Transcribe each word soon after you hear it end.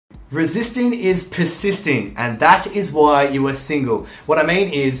Resisting is persisting, and that is why you are single. What I mean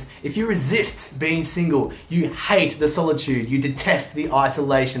is, if you resist being single, you hate the solitude, you detest the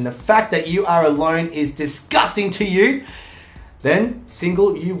isolation, the fact that you are alone is disgusting to you, then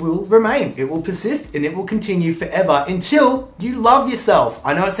single you will remain. It will persist and it will continue forever until you love yourself.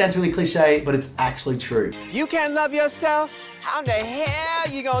 I know it sounds really cliche, but it's actually true. If you can't love yourself, how in the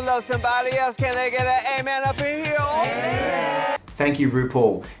hell you gonna love somebody else? Can they get an amen up in here? Oh. Thank you,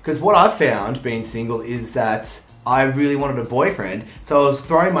 RuPaul. Because what I've found being single is that I really wanted a boyfriend, so I was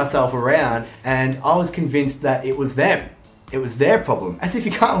throwing myself around and I was convinced that it was them. It was their problem. As if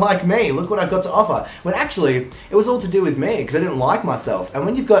you can't like me, look what I've got to offer. When actually, it was all to do with me because I didn't like myself. And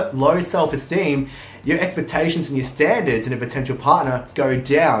when you've got low self-esteem, your expectations and your standards in a potential partner go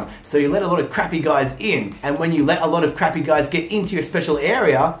down. So you let a lot of crappy guys in. And when you let a lot of crappy guys get into your special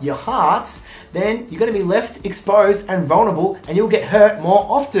area, your heart, then you're going to be left exposed and vulnerable and you'll get hurt more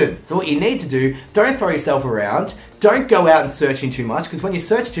often. So what you need to do, don't throw yourself around. Don't go out and searching too much, because when you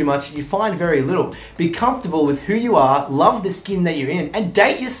search too much, you find very little. Be comfortable with who you are, love the skin that you're in, and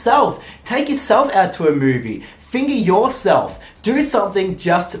date yourself. Take yourself out to a movie. Finger yourself. Do something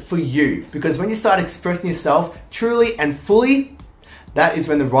just for you. Because when you start expressing yourself truly and fully, that is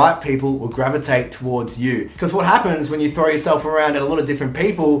when the right people will gravitate towards you. Because what happens when you throw yourself around at a lot of different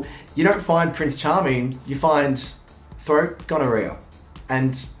people, you don't find Prince Charming, you find throat gonorrhea.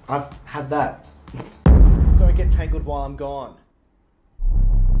 And I've had that. Don't get tangled while I'm gone.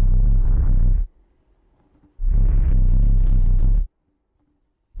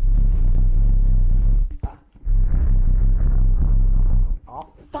 Oh,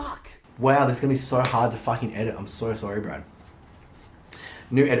 fuck. Wow, this is gonna be so hard to fucking edit. I'm so sorry, Brad.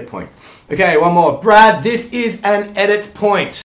 New edit point. Okay, one more. Brad, this is an edit point.